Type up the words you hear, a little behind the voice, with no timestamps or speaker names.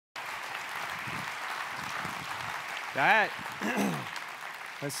That,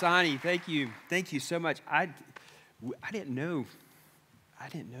 Hasani, thank you so much. I didn't know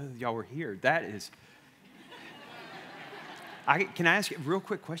y'all were here. That is, can I ask you a real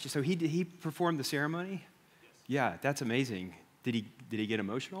quick question? So he performed the ceremony? Yes. Yeah, that's amazing. Did he get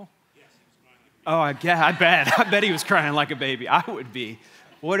emotional? Yes, he was crying. Oh, I bet he was crying like a baby. I would be.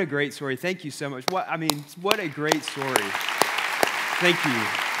 What a great story. Thank you so much. What a great story. Thank you.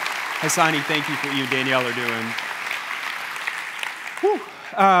 Hasani, thank you for what you and Danielle are doing. Whew.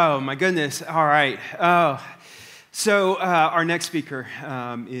 Oh, my goodness. All right. Oh. So our next speaker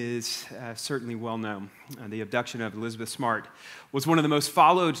is certainly well known. The abduction of Elizabeth Smart was one of the most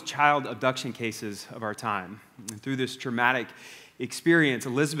followed child abduction cases of our time. And through this traumatic experience,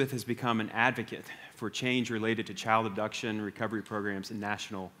 Elizabeth has become an advocate for change related to child abduction recovery programs and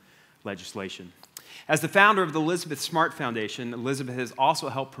national legislation. As the founder of the Elizabeth Smart Foundation, Elizabeth has also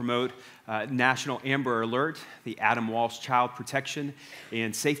helped promote National Amber Alert, the Adam Walsh Child Protection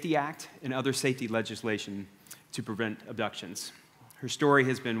and Safety Act, and other safety legislation to prevent abductions. Her story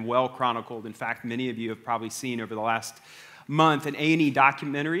has been well chronicled. In fact, many of you have probably seen over the last month an A&E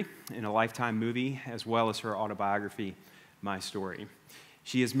documentary and a Lifetime movie, as well as her autobiography, My Story.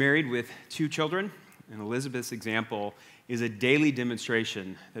 She is married with 2 children, and Elizabeth's example is a daily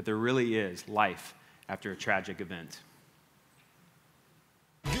demonstration that there really is life after a tragic event.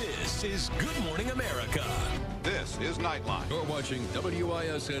 This is Good Morning America. This is Nightline. You're watching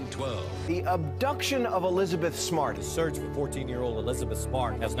WISN 12. The abduction of Elizabeth Smart. The search for 14-year-old Elizabeth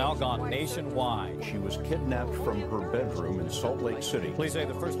Smart has now gone nationwide. She was kidnapped from her bedroom in Salt Lake City. Police say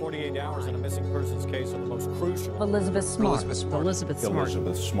the first 48 hours in a missing persons case are the most crucial. Elizabeth Smart. Elizabeth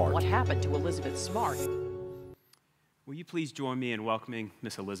Smart. What happened to Elizabeth Smart? Will you please join me in welcoming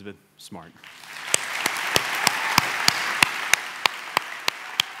Miss Elizabeth Smart?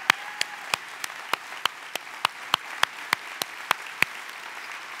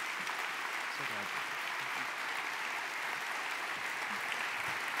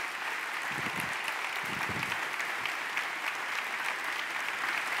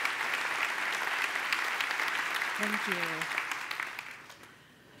 Thank you.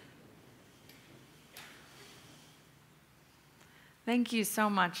 Thank you so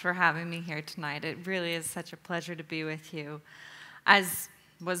much for having me here tonight. It really is such a pleasure to be with you. As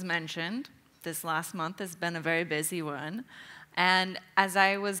was mentioned, this last month has been a very busy one. And as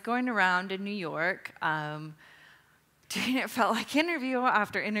I was going around in New York, it felt like interview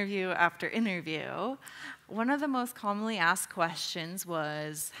after interview after interview. One of the most commonly asked questions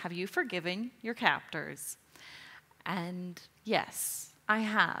was, have you forgiven your captors? And yes, I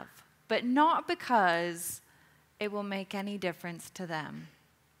have, but not because it will make any difference to them,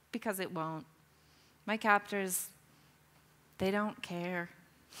 because it won't. My captors, they don't care.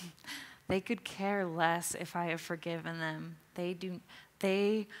 They could care less if I have forgiven them.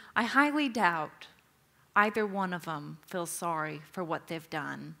 I highly doubt either one of them feels sorry for what they've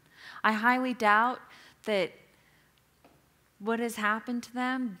done. I highly doubt that what has happened to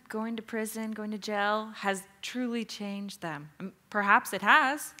them, going to prison, going to jail, has truly changed them. Perhaps it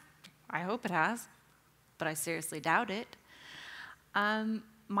has. I hope it has. But I seriously doubt it.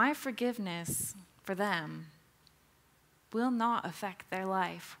 My forgiveness for them will not affect their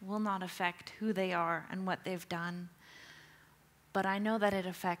life, will not affect who they are and what they've done. But I know that it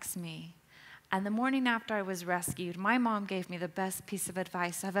affects me. And the morning after I was rescued, my mom gave me the best piece of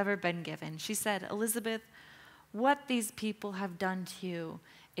advice I've ever been given. She said, Elizabeth, what these people have done to you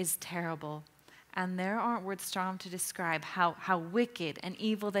is terrible. And there aren't words strong to describe how wicked and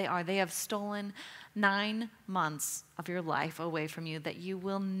evil they are. They have stolen 9 months of your life away from you that you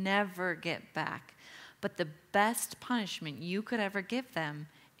will never get back. But the best punishment you could ever give them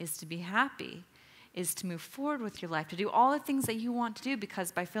is to be happy, is to move forward with your life, to do all the things that you want to do,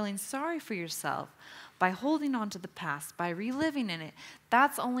 because by feeling sorry for yourself, by holding on to the past, by reliving in it,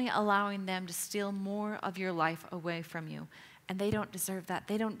 that's only allowing them to steal more of your life away from you. And they don't deserve that.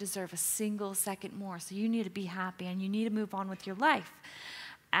 They don't deserve a single second more. So you need to be happy and you need to move on with your life.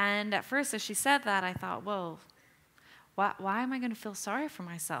 And at first, as she said that, I thought, whoa, why am I going to feel sorry for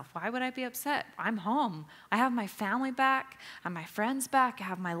myself? Why would I be upset? I'm home. I have my family back. I have my friends back. I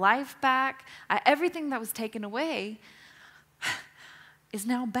have my life back. Everything that was taken away is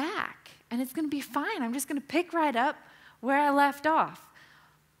now back. And it's going to be fine. I'm just going to pick right up where I left off.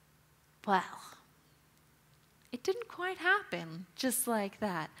 Well, it didn't quite happen just like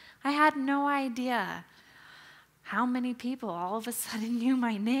that. I had no idea how many people all of a sudden knew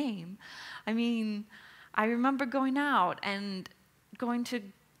my name. I mean, I remember going out and going to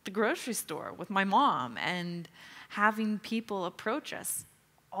the grocery store with my mom and having people approach us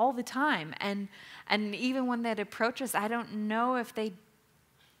all the time. And even when they'd approach us, I don't know if they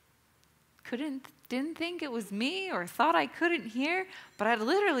didn't think it was me or thought I couldn't hear, but I'd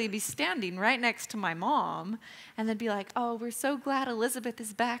literally be standing right next to my mom, and they'd be like, "Oh, we're so glad Elizabeth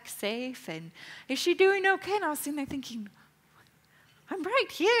is back safe, and is she doing okay?" And I was sitting there thinking, I'm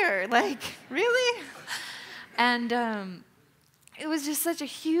right here, like, really? And it was just such a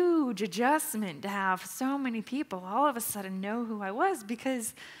huge adjustment to have so many people all of a sudden know who I was,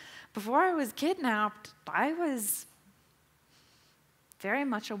 because before I was kidnapped, I was very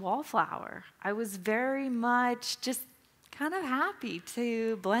much a wallflower. I was very much just kind of happy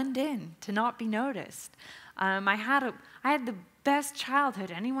to blend in, to not be noticed. I had the best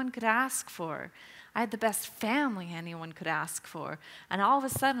childhood anyone could ask for. I had the best family anyone could ask for. And all of a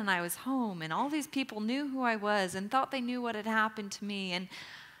sudden I was home, and all these people knew who I was and thought they knew what had happened to me. And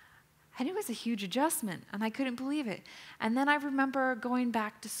it was a huge adjustment, and I couldn't believe it. And then I remember going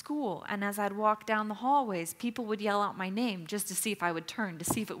back to school, and as I'd walk down the hallways, people would yell out my name just to see if I would turn, to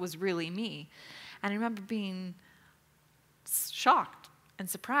see if it was really me. And I remember being shocked and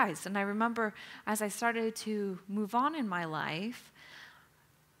surprised. And I remember as I started to move on in my life,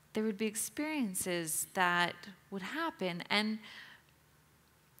 there would be experiences that would happen, and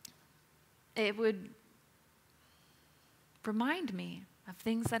it would remind me of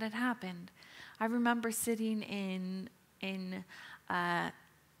things that had happened. I remember sitting in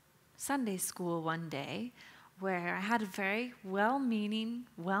Sunday school one day where I had a very well-meaning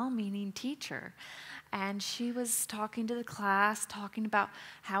teacher, and she was talking to the class, talking about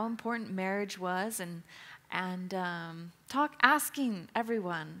how important marriage was, and asking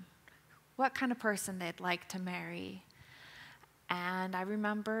everyone what kind of person they'd like to marry. And I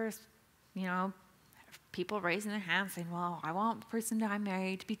remember, people raising their hands saying, well, I want the person that I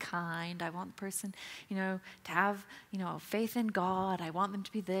marry to be kind. I want the person, to have, faith in God. I want them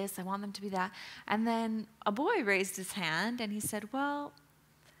to be this. I want them to be that. And then a boy raised his hand and he said, well,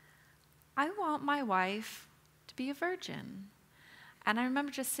 I want my wife to be a virgin. And I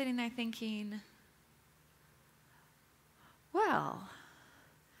remember just sitting there thinking, well,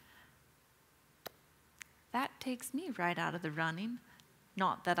 that takes me right out of the running.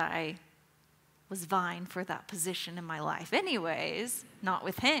 Not that I was vying for that position in my life anyways, not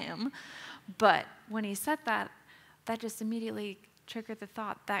with him. But when he said that, that just immediately triggered the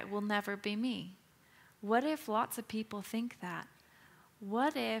thought, that will never be me. What if lots of people think that?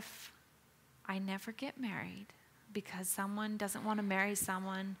 What if I never get married because someone doesn't want to marry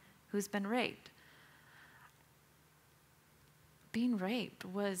someone who's been raped? Being raped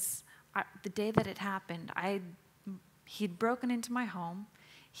was, the day that it happened, he'd broken into my home.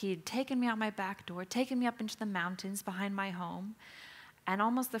 He had taken me out my back door, taken me up into the mountains behind my home, and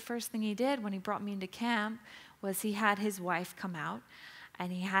almost the first thing he did when he brought me into camp was he had his wife come out,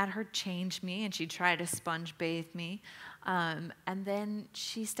 and he had her change me, and she tried to sponge bathe me, and then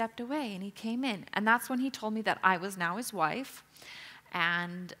she stepped away, and he came in, and that's when he told me that I was now his wife,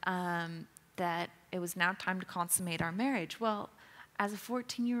 and that it was now time to consummate our marriage. Well, as a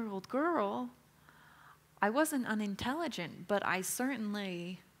 14-year-old girl, I wasn't unintelligent, but I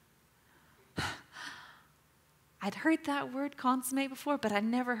certainly, I'd heard that word consummate before, but I'd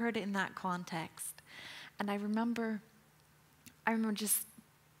never heard it in that context. And I remember just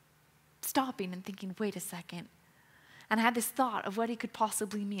stopping and thinking, wait a second. And I had this thought of what he could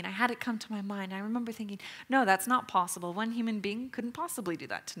possibly mean. I had it come to my mind. I remember thinking, no, that's not possible. One human being couldn't possibly do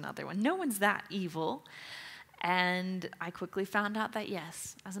that to another one. No one's that evil. And I quickly found out that,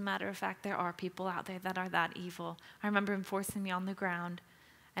 yes, as a matter of fact, there are people out there that are that evil. I remember him forcing me on the ground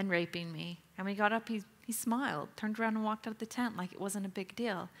and raping me. And when he got up, he smiled, turned around and walked out of the tent like it wasn't a big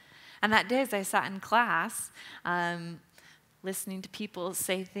deal. And that day, as I sat in class, listening to people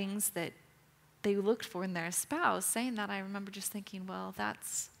say things that they looked for in their spouse, saying that, I remember just thinking, well,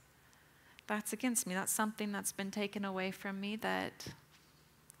 that's against me. That's something that's been taken away from me that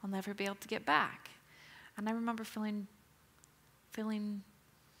I'll never be able to get back. And I remember feeling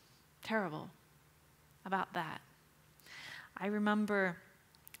terrible about that. I remember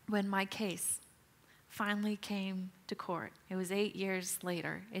when my case finally came to court. It was 8 years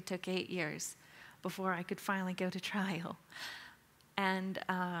later. It took 8 years before I could finally go to trial. And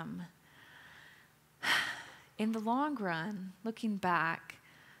in the long run, looking back,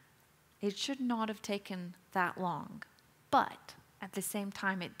 it should not have taken that long. But at the same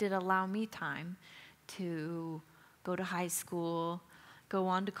time, it did allow me time to go to high school, go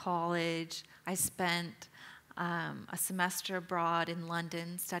on to college. I spent a semester abroad in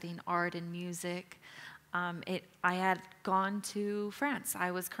London studying art and music. I had gone to France.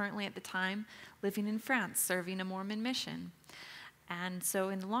 I was currently at the time living in France, serving a Mormon mission. And so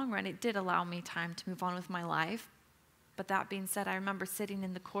in the long run, it did allow me time to move on with my life. But that being said, I remember sitting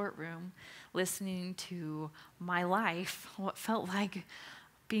in the courtroom listening to my life, what felt like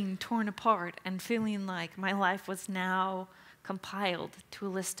being torn apart, and feeling like my life was now compiled to a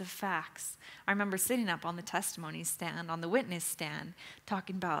list of facts. I remember sitting up on the testimony stand, on the witness stand,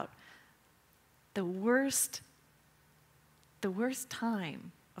 talking about the worst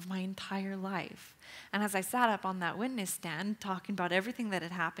time of my entire life. And as I sat up on that witness stand talking about everything that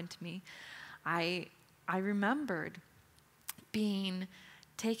had happened to me, I remembered being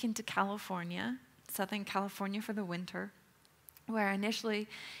taken to California, Southern California, for the winter, where initially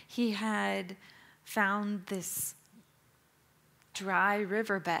he had found this dry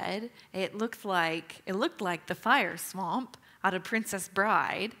riverbed. It looked like the fire swamp out of Princess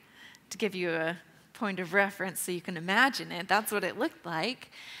Bride, to give you a point of reference so you can imagine it. That's what it looked like.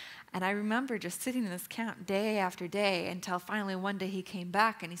 And I remember just sitting in this camp day after day until finally one day he came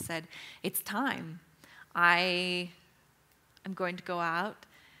back and he said, "It's time. I am going to go out."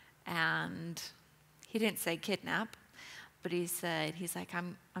 And he didn't say kidnap, but he said, he's like,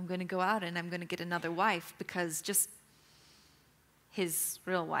 I'm going to go out and I'm going to get another wife, because just his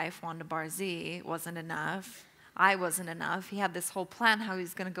real wife, Wanda Barzee, wasn't enough. I wasn't enough. He had this whole plan how he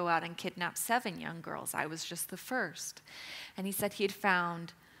was going to go out and kidnap 7 young girls. I was just the first. And he said he had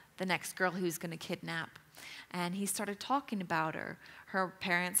found the next girl he was going to kidnap. And he started talking about her. Her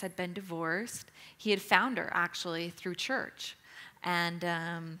parents had been divorced. He had found her, actually, through church.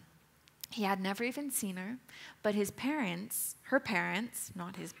 And he had never even seen her, but her parents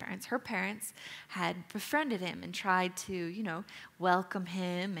had befriended him and tried to, welcome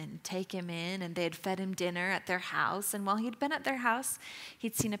him and take him in, and they had fed him dinner at their house. And while he'd been at their house,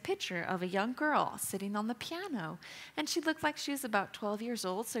 he'd seen a picture of a young girl sitting on the piano, and she looked like she was about 12 years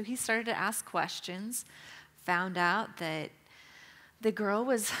old. So he started to ask questions, found out that the girl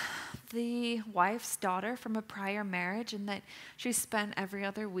was the wife's daughter from a prior marriage, and that she spent every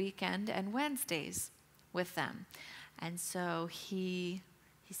other weekend and Wednesdays with them. And so he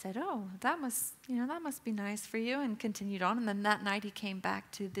said, "Oh, that must be nice for you," and continued on. And then that night he came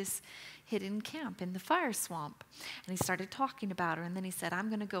back to this hidden camp in the fire swamp, and he started talking about her. And then he said, "I'm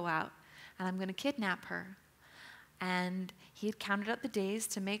going to go out and I'm going to kidnap her." And he had counted up the days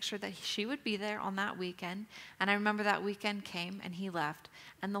to make sure that she would be there on that weekend. And I remember that weekend came and he left.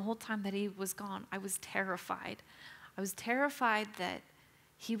 And the whole time that he was gone, I was terrified. I was terrified that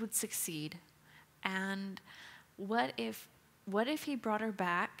he would succeed. And what if he brought her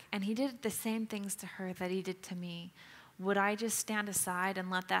back and he did the same things to her that he did to me? Would I just stand aside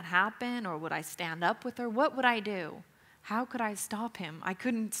and let that happen? Or would I stand up with her? What would I do? How could I stop him? I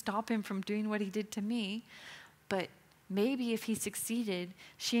couldn't stop him from doing what he did to me. But maybe if he succeeded,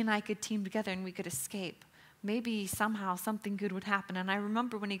 she and I could team together and we could escape. Maybe somehow something good would happen. And I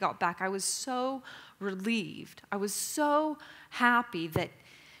remember when he got back, I was so relieved. I was so happy that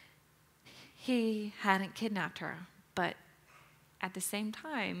he hadn't kidnapped her. But at the same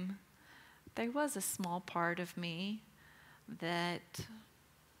time, there was a small part of me that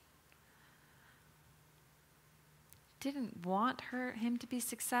didn't want him to be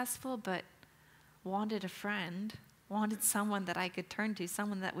successful, but wanted a friend, wanted someone that I could turn to,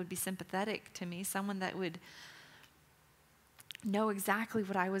 someone that would be sympathetic to me, someone that would know exactly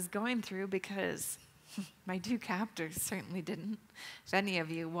what I was going through, because my 2 captors certainly didn't. If any of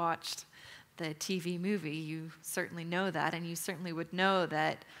you watched the TV movie, you certainly know that, and you certainly would know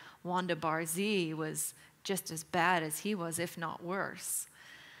that Wanda Barzee was just as bad as he was, if not worse.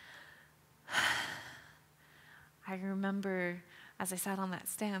 I remember, as I sat on that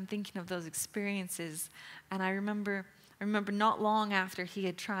stand, thinking of those experiences, and I remember not long after he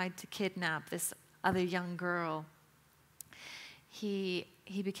had tried to kidnap this other young girl, he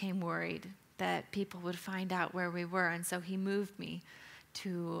became worried that people would find out where we were, and so he moved me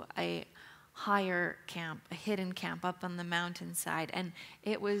to a higher camp, a hidden camp up on the mountainside, and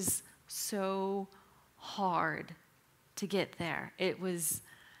it was so hard to get there. It was,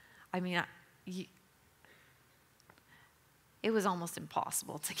 it was almost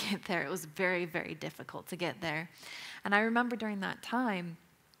impossible to get there. It was very, very difficult to get there. And I remember during that time,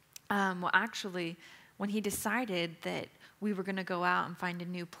 actually, when he decided that we were going to go out and find a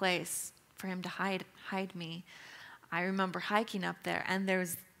new place for him to hide me, I remember hiking up there, and there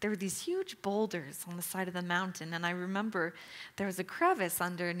were these huge boulders on the side of the mountain, and I remember there was a crevice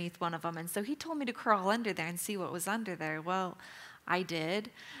underneath one of them, and so he told me to crawl under there and see what was under there. Well, I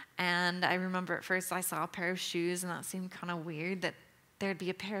did, and I remember at first I saw a pair of shoes, and that seemed kind of weird that there'd be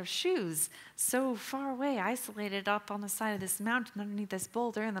a pair of shoes so far away, isolated up on the side of this mountain underneath this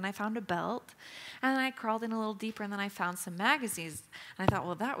boulder. And then I found a belt. And then I crawled in a little deeper, and then I found some magazines. And I thought,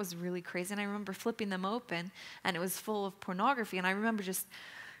 well, that was really crazy. And I remember flipping them open, and it was full of pornography. And I remember just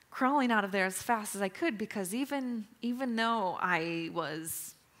crawling out of there as fast as I could, because even though I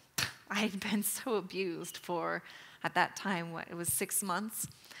had been so abused for, at that time, it was 6 months.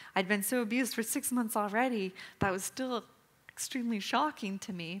 I'd been so abused for 6 months already, that was still extremely shocking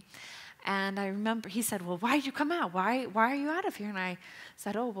to me. And I remember he said, well, why did you come out? Why are you out of here? And I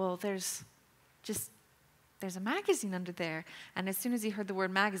said, oh, well, there's a magazine under there. And as soon as he heard the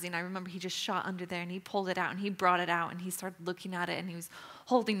word magazine, I remember he just shot under there, and he pulled it out, and he brought it out, and he started looking at it, and he was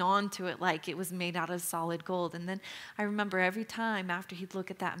holding on to it like it was made out of solid gold. And then I remember every time after he'd look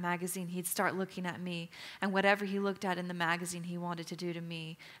at that magazine, he'd start looking at me, and whatever he looked at in the magazine, he wanted to do to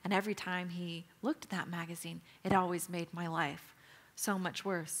me. And every time he looked at that magazine, it always made my life so much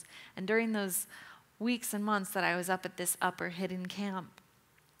worse. And during those weeks and months that I was up at this upper hidden camp,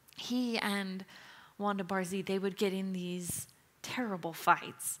 he and Wanda Barzee, they would get in these terrible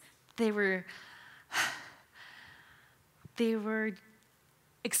fights. They were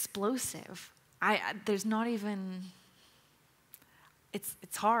explosive. There's not even,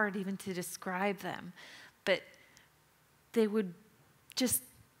 it's hard even to describe them, but they would just,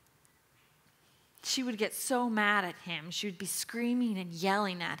 she would get so mad at him. She would be screaming and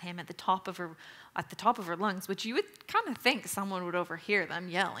yelling at him at the top of her lungs, which you would kind of think someone would overhear them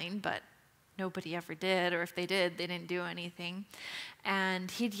yelling, but nobody ever did, or if they did, they didn't do anything. And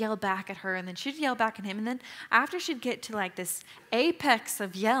he'd yell back at her, and then she'd yell back at him, and then after she'd get to like this apex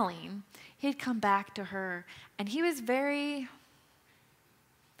of yelling, he'd come back to her, and he was very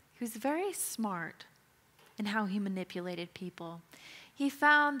smart in how he manipulated people. He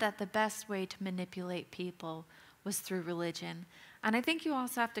found that the best way to manipulate people was through religion. And I think you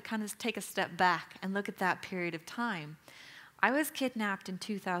also have to kind of take a step back and look at that period of time. I was kidnapped in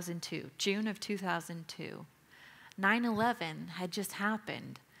 2002, June of 2002. 9/11 had just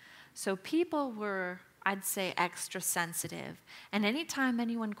happened. So people were, I'd say, extra sensitive. And anytime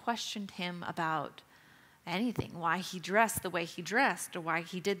anyone questioned him about anything, why he dressed the way he dressed, or why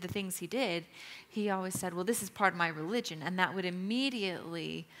he did the things he did, he always said, well, this is part of my religion. And that would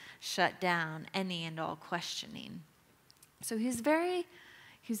immediately shut down any and all questioning. So he's very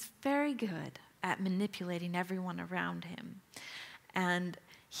good at manipulating everyone around him. And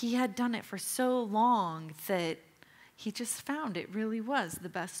he had done it for so long that he just found it really was the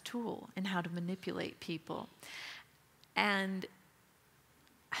best tool in how to manipulate people. And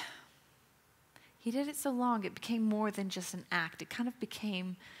he did it so long, it became more than just an act. It kind of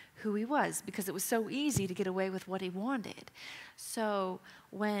became who he was, because it was so easy to get away with what he wanted. So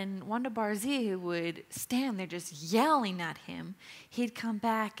when Wanda Barzee would stand there just yelling at him, he'd come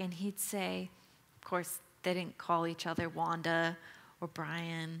back and he'd say, of course, they didn't call each other Wanda or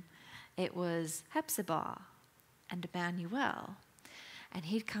Brian. It was Hepzibah and Emmanuel. And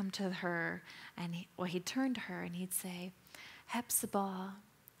he'd come to her, and he'd turn to her and he'd say, Hepzibah,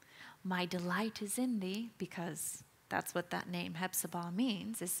 my delight is in thee, because that's what that name Hepzibah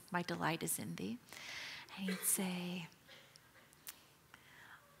means, is my delight is in thee. And he'd say,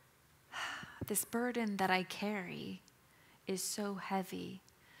 this burden that I carry is so heavy,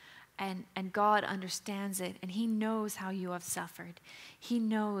 and God understands it, and he knows how you have suffered. He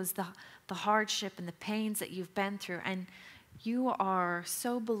knows the hardship and the pains that you've been through, and you are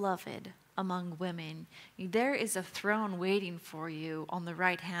so beloved among women. There is a throne waiting for you on the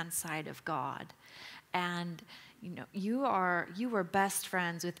right-hand side of God. And you were best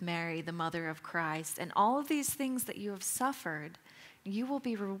friends with Mary, the mother of Christ, and all of these things that you have suffered, you will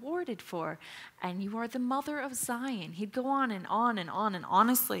be rewarded for, and you are the mother of Zion. He'd go on and on and on, and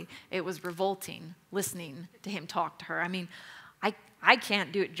honestly, it was revolting listening to him talk to her. I mean, I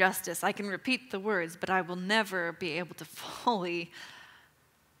can't do it justice. I can repeat the words, but I will never be able to fully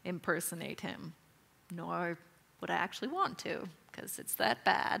impersonate him, nor would I actually want to, because it's that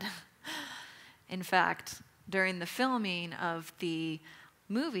bad. In fact, during the filming of the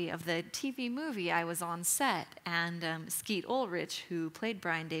TV movie, I was on set, and Skeet Ulrich, who played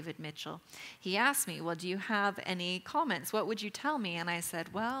Brian David Mitchell, he asked me, well, do you have any comments? What would you tell me? And I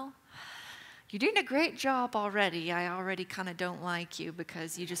said, well, you're doing a great job already. I already kind of don't like you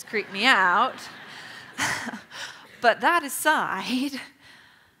because you just creep me out. But that aside,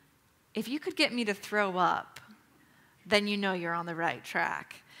 if you could get me to throw up, then you know you're on the right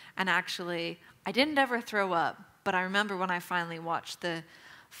track. And actually, I didn't ever throw up, but I remember when I finally watched the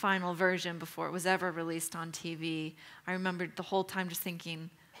final version before it was ever released on TV, I remembered the whole time just thinking,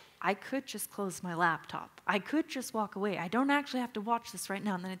 I could just close my laptop. I could just walk away. I don't actually have to watch this right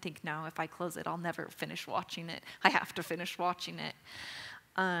now. And then I think, no, if I close it, I'll never finish watching it. I have to finish watching it.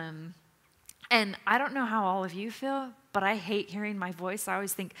 And I don't know how all of you feel, but I hate hearing my voice. I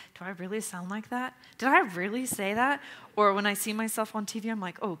always think, do I really sound like that? Did I really say that? Or when I see myself on TV, I'm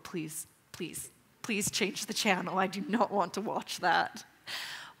like, oh, please, please, please change the channel. I do not want to watch that.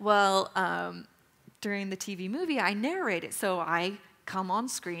 Well, during the TV movie, I narrate it. So I come on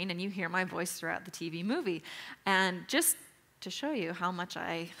screen and you hear my voice throughout the TV movie. And just to show you how much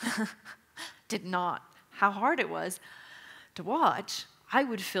I how hard it was to watch, I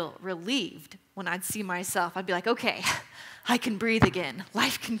would feel relieved when I'd see myself. I'd be like, okay, I can breathe again.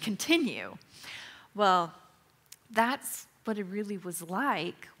 Life can continue. Well, that's what it really was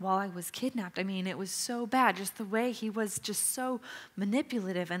like while I was kidnapped. I mean, it was so bad, just the way he was just so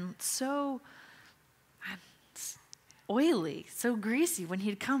manipulative and so oily, so greasy. When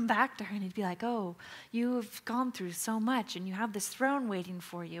he'd come back to her and he'd be like, oh, you've gone through so much and you have this throne waiting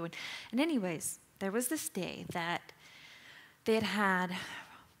for you. And anyways, there was this day that they had had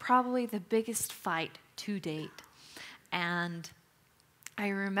probably the biggest fight to date. And I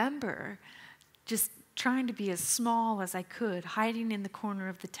remember just trying to be as small as I could, hiding in the corner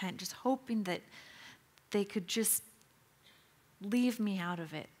of the tent, just hoping that they could just leave me out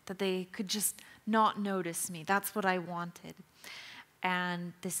of it, that they could just not notice me. That's what I wanted.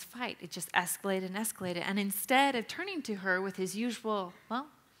 And this fight, it just escalated and escalated. And instead of turning to her with his usual,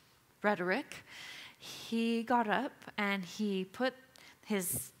 rhetoric, he got up and he put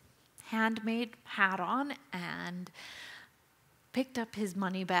his handmade hat on and picked up his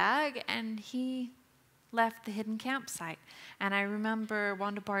money bag and he left the hidden campsite. And I remember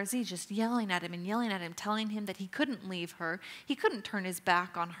Wanda Barzee just yelling at him, telling him that he couldn't leave her. He couldn't turn his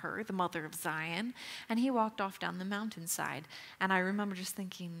back on her, the mother of Zion. And he walked off down the mountainside. And I remember just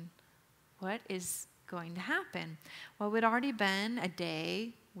thinking, what is going to happen? Well, it had already been a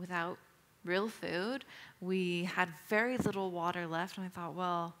day without real food. We had very little water left, and I thought,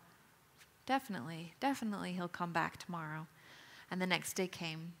 well, definitely he'll come back tomorrow. And the next day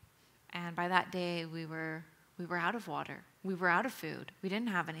came, and by that day we were out of water. We were out of food. We didn't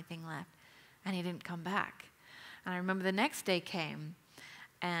have anything left, and he didn't come back. And I remember the next day came,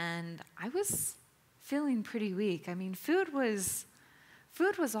 and I was feeling pretty weak. I mean, food was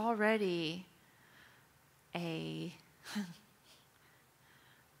already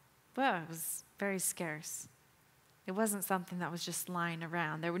well, it was very scarce. It wasn't something that was just lying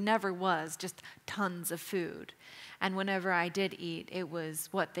around. There never was just tons of food. And whenever I did eat, it was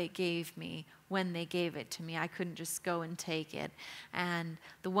what they gave me when they gave it to me. I couldn't just go and take it. And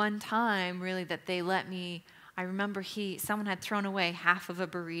the one time, really, that they let me, I remember someone had thrown away half of a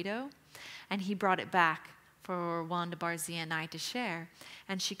burrito, and he brought it back for Wanda Barzee and I to share.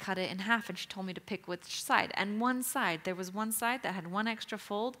 And she cut it in half, and she told me to pick which side. And there was one side that had one extra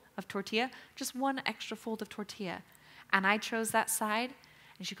fold of tortilla, just one extra fold of tortilla. And I chose that side,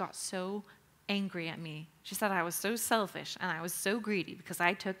 and she got so angry at me. She said I was so selfish, and I was so greedy because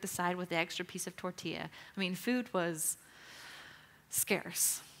I took the side with the extra piece of tortilla. I mean, food was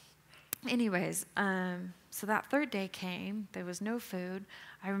scarce. Anyways, so that third day came. There was no food.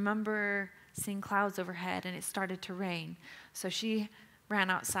 I remember seeing clouds overhead, and it started to rain. So she ran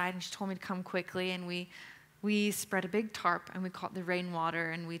outside, and she told me to come quickly, and we spread a big tarp, and we caught the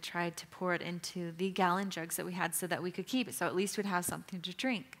rainwater, and we tried to pour it into the gallon jugs that we had so that we could keep it, so at least we'd have something to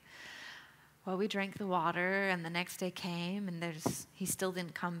drink. Well, we drank the water, and the next day came, and he still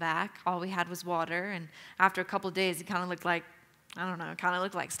didn't come back. All we had was water, and after a couple of days, it kind of looked like,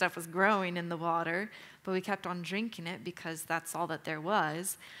 stuff was growing in the water, but we kept on drinking it because that's all that there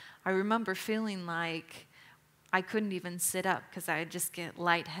was. I remember feeling like I couldn't even sit up because I'd just get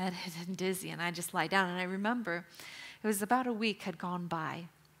lightheaded and dizzy, and I'd just lie down. And I remember it was about a week had gone by,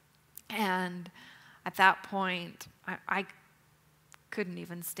 and at that point, I couldn't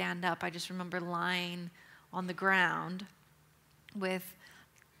even stand up. I just remember lying on the ground with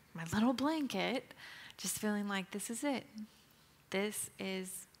my little blanket, just feeling like this is it. This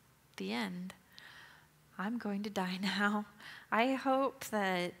is the end. I'm going to die now. I hope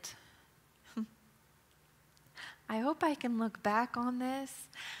I can look back on this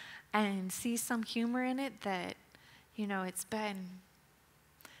and see some humor in it that, it's been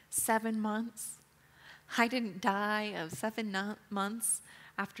 7 months. I didn't die of 7 months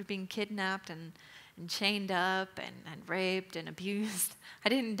after being kidnapped and chained up and raped and abused. I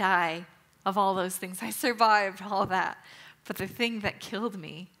didn't die of all those things. I survived all that. But the thing that killed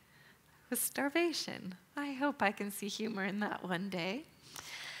me was starvation. I hope I can see humor in that one day.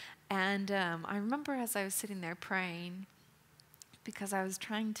 And I remember as I was sitting there praying, because I was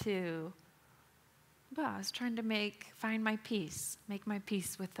trying to, find my peace, make my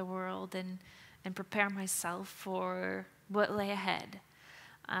peace with the world, and prepare myself for what lay ahead.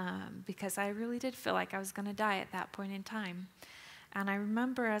 Because I really did feel like I was going to die at that point in time. And I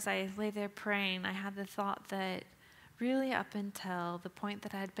remember as I lay there praying, I had the thought that really up until the point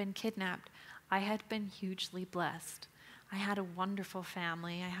that I had been kidnapped, I had been hugely blessed. I had a wonderful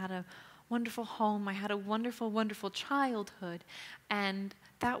family. I had a wonderful home. I had a wonderful, wonderful childhood. And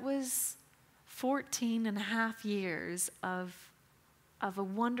that was 14 and a half years of a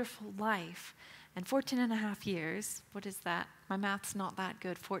wonderful life. And 14 and a half years, what is that? My math's not that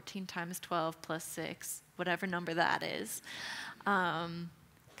good. 14 times 12 plus 6, whatever number that is,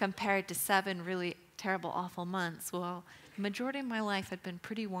 compared to 7 really terrible, awful months. Well, the majority of my life had been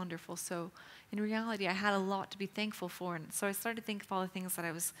pretty wonderful. So in reality, I had a lot to be thankful for. And so I started to think of all the things that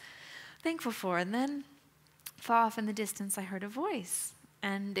I was thankful for. And then far off in the distance, I heard a voice.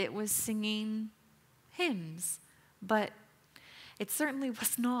 And it was singing hymns. But it certainly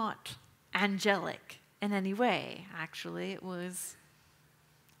was not angelic in any way. Actually, it was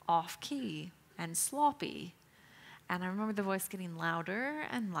off-key and sloppy. And I remember the voice getting louder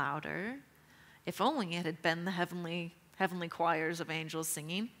and louder. If only it had been the heavenly choirs of angels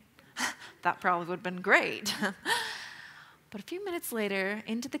singing. That probably would have been great. But a few minutes later,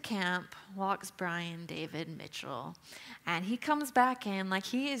 into the camp walks Brian David Mitchell. And he comes back in like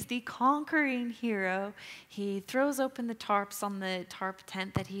he is the conquering hero. He throws open the tarps on the tarp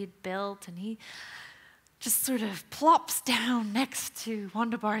tent that he had built, and he just sort of plops down next to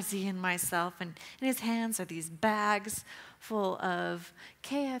Wanda Barzy and myself. And in his hands are these bags full of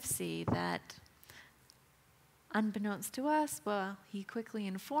KFC that, unbeknownst to us, well, he quickly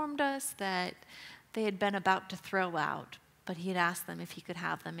informed us that they had been about to throw out. But he had asked them if he could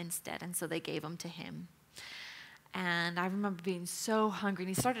have them instead, and so they gave them to him. And I remember being so hungry,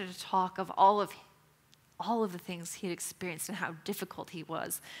 and he started to talk of all of the things he had experienced and how difficult he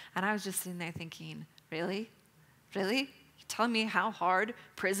was. And I was just sitting there thinking, really? Really? You're telling me how hard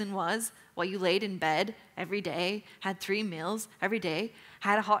prison was while you laid in bed every day, had 3 meals every day,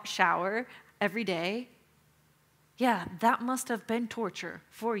 had a hot shower every day? Yeah, that must have been torture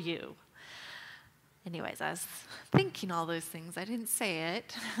for you. Anyways, I was thinking all those things. I didn't say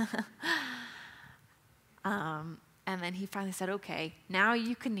it. And then he finally said, okay, now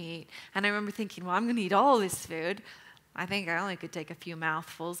you can eat. And I remember thinking, well, I'm going to eat all this food. I think I only could take a few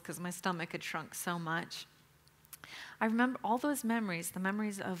mouthfuls because my stomach had shrunk so much. I remember all those memories, the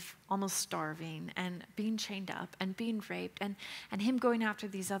memories of almost starving and being chained up and being raped and him going after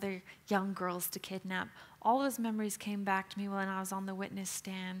these other young girls to kidnap. All those memories came back to me when I was on the witness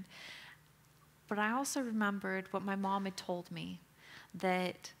stand. But I also remembered what my mom had told me,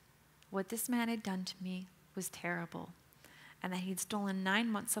 that what this man had done to me was terrible, and that he'd stolen 9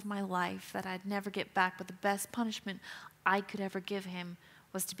 months of my life that I'd never get back, but the best punishment I could ever give him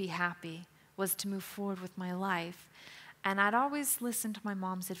was to be happy, was to move forward with my life. And I'd always listened to my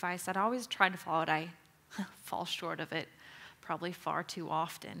mom's advice. I'd always tried to follow it. I fall short of it probably far too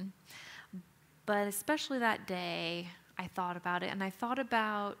often. But especially that day, I thought about it, and I thought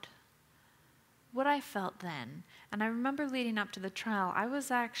about what I felt then. And I remember leading up to the trial, I was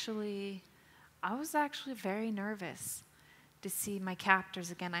actually very nervous to see my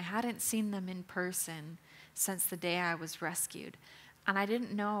captors again. I hadn't seen them in person since the day I was rescued, and I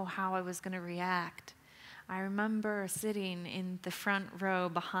didn't know how I was going to react. I remember sitting in the front row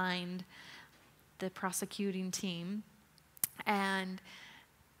behind the prosecuting team, and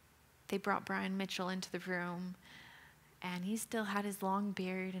they brought Brian Mitchell into the room, and he still had his long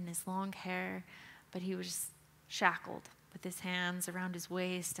beard and his long hair, but he was shackled with his hands around his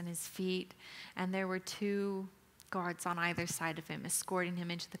waist and his feet, and there were 2 guards on either side of him escorting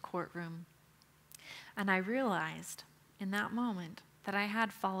him into the courtroom. And I realized in that moment that I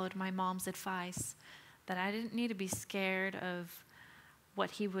had followed my mom's advice, that I didn't need to be scared of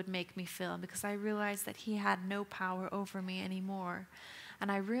what he would make me feel, because I realized that he had no power over me anymore.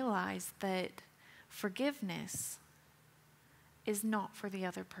 And I realized that forgiveness is not for the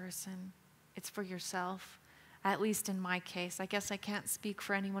other person. It's for yourself, at least in my case. I guess I can't speak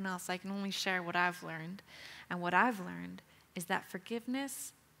for anyone else. I can only share what I've learned. And what I've learned is that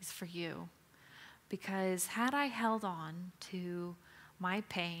forgiveness is for you. Because had I held on to my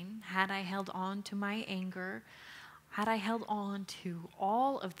pain, had I held on to my anger, had I held on to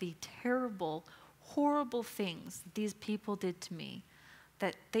all of the terrible, horrible things that these people did to me,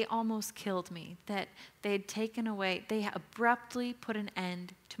 that they almost killed me, that they had taken away, they abruptly put an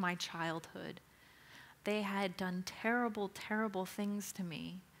end to my childhood. They had done terrible, terrible things to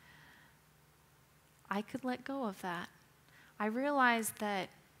me. I could let go of that. I realized that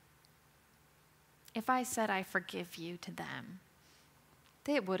if I said I forgive you to them,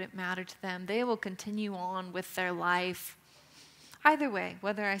 it wouldn't matter to them. They will continue on with their life. Either way,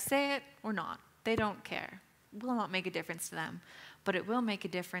 whether I say it or not, they don't care. It will not make a difference to them, but it will make a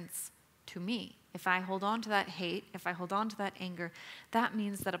difference to me. If I hold on to that hate, if I hold on to that anger, that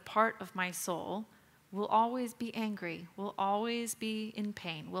means that a part of my soul will always be angry, will always be in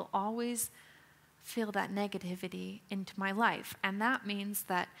pain, will always feel that negativity into my life. And that means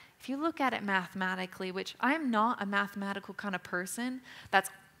that if you look at it mathematically, which I'm not a mathematical kind of person,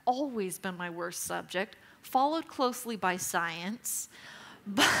 that's always been my worst subject, followed closely by science,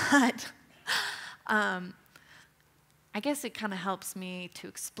 but I guess it kind of helps me to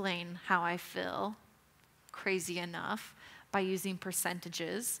explain how I feel, crazy enough, by using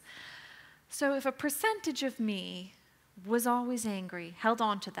percentages. So if a percentage of me was always angry, held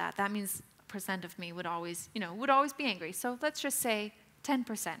on to that, that means percent of me would always be angry. So let's just say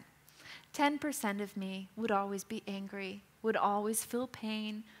 10%. 10% of me would always be angry, would always feel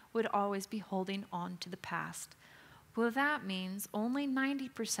pain, would always be holding on to the past. Well, that means only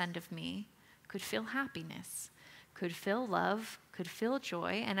 90% of me could feel happiness, could feel love, could feel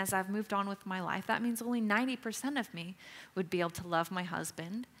joy. And as I've moved on with my life, that means only 90% of me would be able to love my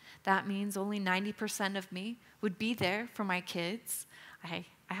husband. That means only 90% of me would be there for my kids. I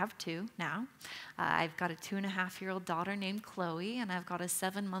have two now. I've got a 2.5-year-old daughter named Chloe, and I've got a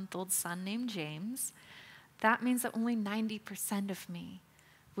 7-month-old son named James. That means that only 90% of me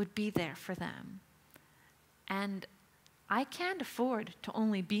would be there for them. And I can't afford to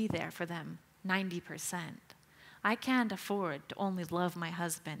only be there for them 90%. I can't afford to only love my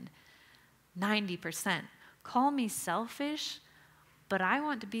husband 90%. Call me selfish, but I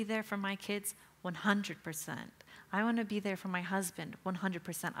want to be there for my kids 100%. I want to be there for my husband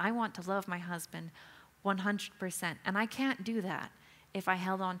 100%. I want to love my husband 100%. And I can't do that if I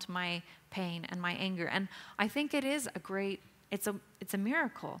held on to my pain and my anger. And I think it is it's a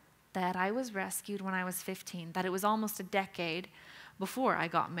miracle that I was rescued when I was 15, that it was almost a decade before I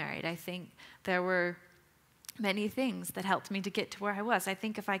got married. I think there were many things that helped me to get to where I was. I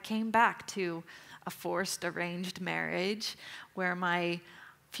think if I came back to a forced arranged marriage where my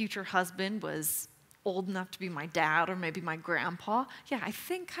future husband was old enough to be my dad or maybe my grandpa, I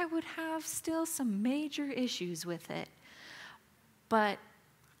think I would have still some major issues with it. But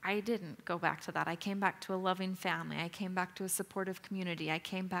I didn't go back to that. I came back to a loving family. I came back to a supportive community. I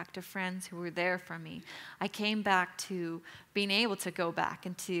came back to friends who were there for me. I came back to being able to go back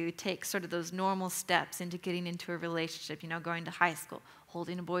and to take sort of those normal steps into getting into a relationship, going to high school,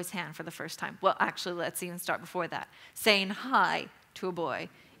 holding a boy's hand for the first time. Well, actually, let's even start before that. Saying hi to a boy.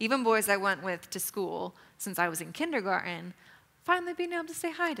 Even boys I went with to school since I was in kindergarten, finally being able to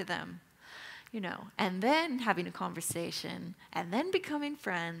say hi to them. And then having a conversation, and then becoming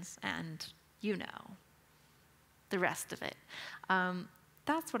friends, and the rest of it.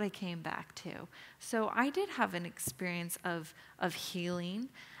 That's what I came back to. So I did have an experience of healing,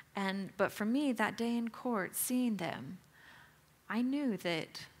 but for me, that day in court, seeing them, I knew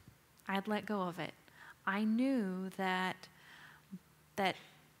that I had let go of it. I knew that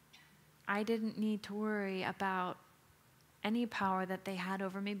I didn't need to worry about any power that they had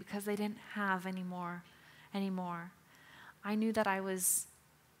over me because they didn't have anymore. I knew that I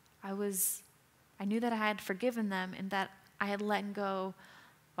knew that I had forgiven them and that I had let go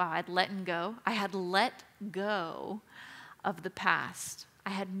of the past.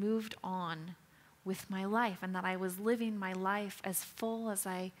 I had moved on with my life and that I was living my life as full as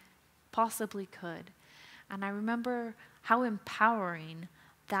I possibly could. And I remember how empowering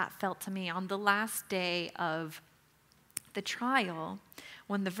that felt to me on the last day of the trial,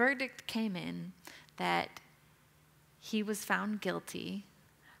 when the verdict came in that he was found guilty.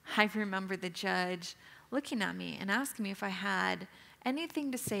 I remember the judge looking at me and asking me if I had anything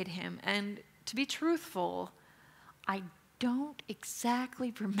to say to him. And to be truthful, I don't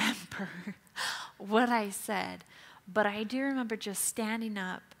exactly remember what I said, but I do remember just standing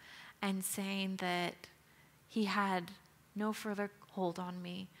up and saying that he had no further hold on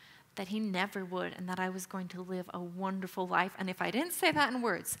me, that he never would, and that I was going to live a wonderful life. And if I didn't say that in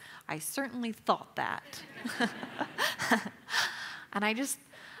words, I certainly thought that. And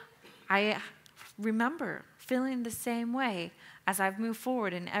I remember feeling the same way as I've moved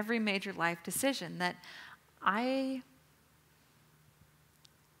forward in every major life decision, that I'm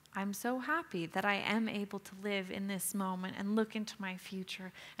so happy that I am able to live in this moment and look into my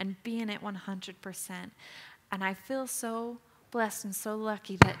future and be in it 100%. And I feel so blessed and so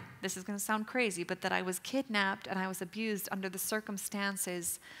lucky that, this is going to sound crazy, but that I was kidnapped and I was abused under the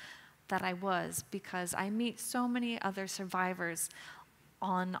circumstances that I was, because I meet so many other survivors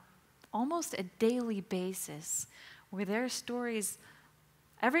on almost a daily basis where their stories,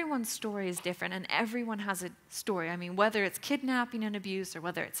 everyone's story is different, and everyone has a story. I mean, whether it's kidnapping and abuse, or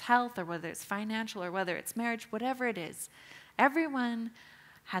whether it's health, or whether it's financial, or whether it's marriage, whatever it is, everyone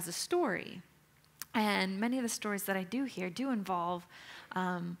has a story. And many of the stories that I do hear do involve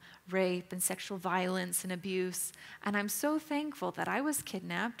rape and sexual violence and abuse. And I'm so thankful that I was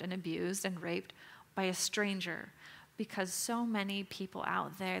kidnapped and abused and raped by a stranger, because so many people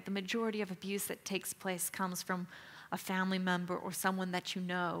out there, the majority of abuse that takes place comes from a family member or someone that you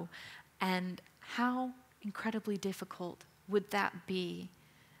know. And how incredibly difficult would that be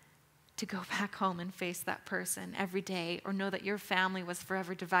to go back home and face that person every day, or know that your family was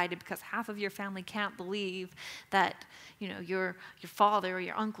forever divided because half of your family can't believe that, you know, your father or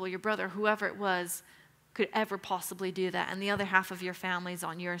your uncle, your brother, whoever it was, could ever possibly do that, and the other half of your family's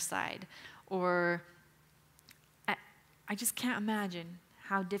on your side. Or I just can't imagine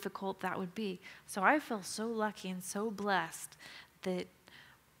how difficult that would be. So I feel so lucky and so blessed that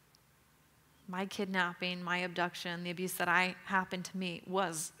my kidnapping, my abduction, the abuse that I happened to meet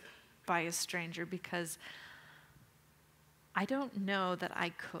was by a stranger, because I don't know that I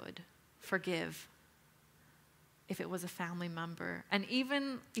could forgive if it was a family member. And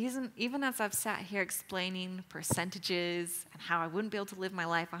even as I've sat here explaining percentages and how I wouldn't be able to live my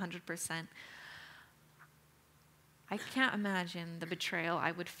life 100%, I can't imagine the betrayal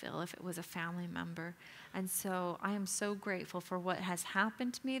I would feel if it was a family member. And so I am so grateful for what has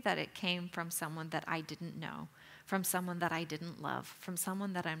happened to me, that it came from someone that I didn't know, from someone that I didn't love, from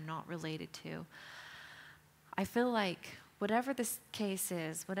someone that I'm not related to. I feel like whatever this case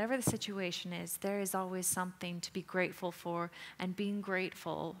is, whatever the situation is, there is always something to be grateful for, and being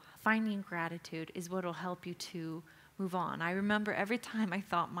grateful, finding gratitude, is what will help you to move on. I remember every time I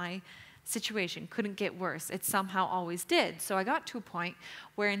thought my situation couldn't get worse, it somehow always did. So I got to a point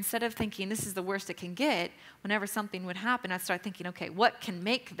where instead of thinking this is the worst it can get, whenever something would happen, I'd start thinking, okay, what can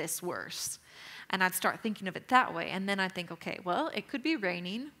make this worse? And I'd start thinking of it that way. And then I'd think, okay, well, it could be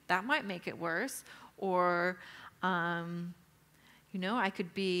raining. That might make it worse. Or, I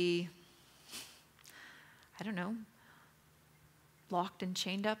could be, I don't know, locked and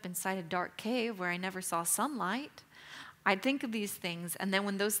chained up inside a dark cave where I never saw sunlight. I'd think of these things, and then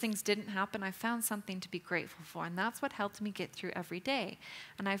when those things didn't happen, I found something to be grateful for, and that's what helped me get through every day.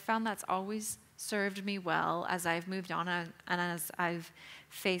 And I found that's always served me well as I've moved on, and as I've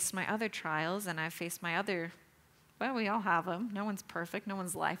faced my other trials, and I've faced my other, well, we all have them. No one's perfect. No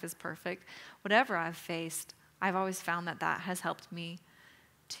one's life is perfect. Whatever I've faced, I've always found that that has helped me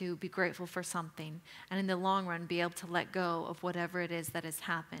to be grateful for something, and in the long run, be able to let go of whatever it is that has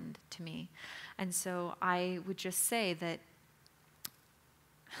happened to me. And so I would just say that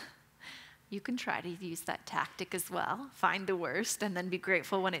you can try to use that tactic as well. Find the worst and then be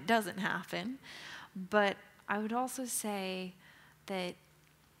grateful when it doesn't happen. But I would also say that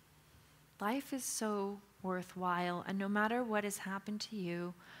life is so worthwhile, and no matter what has happened to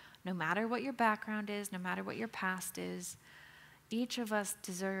you, no matter what your background is, no matter what your past is, each of us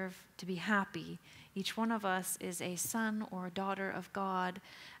deserve to be happy. Each one of us is a son or a daughter of God,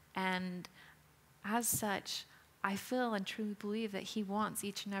 and as such, I feel and truly believe that He wants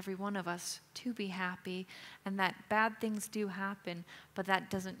each and every one of us to be happy, and that bad things do happen, but that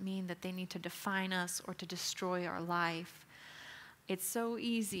doesn't mean that they need to define us or to destroy our life. It's so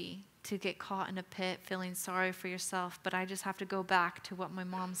easy to get caught in a pit feeling sorry for yourself, but I just have to go back to what my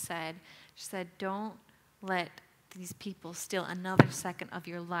mom said. She said, don't let these people steal another second of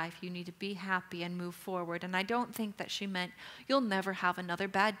your life. You need to be happy and move forward. And I don't think that she meant you'll never have another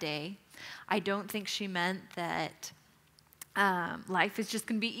bad day. I don't think she meant that life is just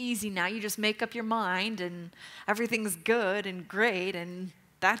going to be easy now. You just make up your mind and everything's good and great and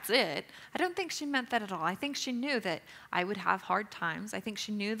that's it. I don't think she meant that at all. I think she knew that I would have hard times. I think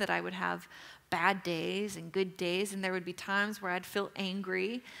she knew that I would have bad days and good days, and there would be times where I'd feel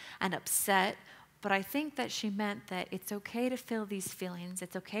angry and upset. But I think that she meant that it's okay to feel these feelings.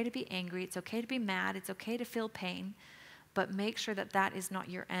 It's okay to be angry. It's okay to be mad. It's okay to feel pain. But make sure that that is not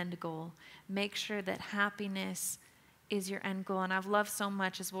your end goal. Make sure that happiness is your end goal. And I've loved so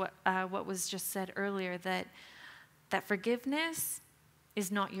much as what was just said earlier, that forgiveness is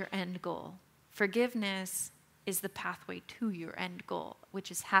not your end goal. Forgiveness is the pathway to your end goal,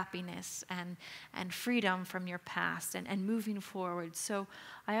 which is happiness and freedom from your past and moving forward. So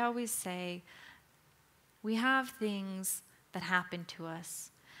I always say, we have things that happen to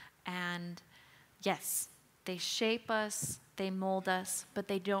us, and yes, they shape us, they mold us, but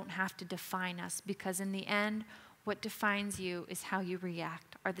they don't have to define us, because in the end, what defines you is how you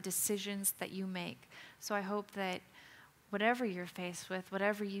react, are the decisions that you make. So I hope that whatever you're faced with,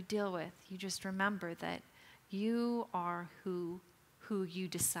 whatever you deal with, you just remember that you are who you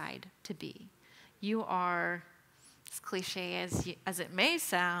decide to be. You are, as cliche as it may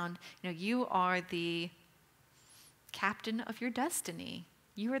sound, you are the captain of your destiny.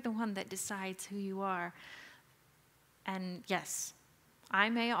 You are the one that decides who you are. And yes, I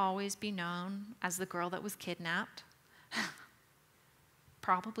may always be known as the girl that was kidnapped.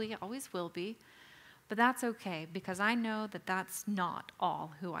 Probably always will be. But that's okay, because I know that that's not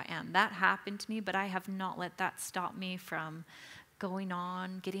all who I am. That happened to me, but I have not let that stop me from going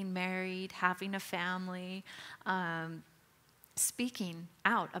on, getting married, having a family, speaking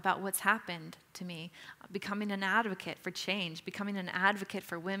out about what's happened to me, becoming an advocate for change, becoming an advocate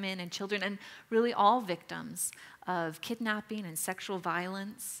for women and children, and really all victims of kidnapping and sexual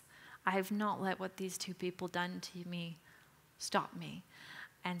violence. I have not let what these two people done to me stop me.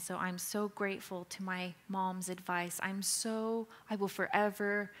 And so I'm so grateful to my mom's advice. I will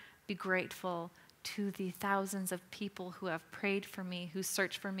forever be grateful to the thousands of people who have prayed for me, who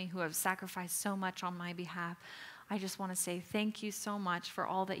searched for me, who have sacrificed so much on my behalf. I just want to say thank you so much for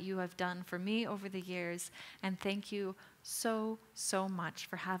all that you have done for me over the years. And thank you so, so much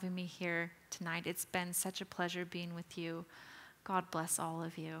for having me here tonight. It's been such a pleasure being with you. God bless all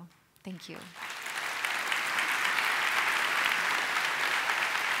of you. Thank you.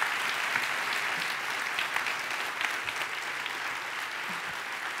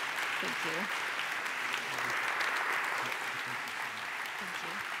 Thank you.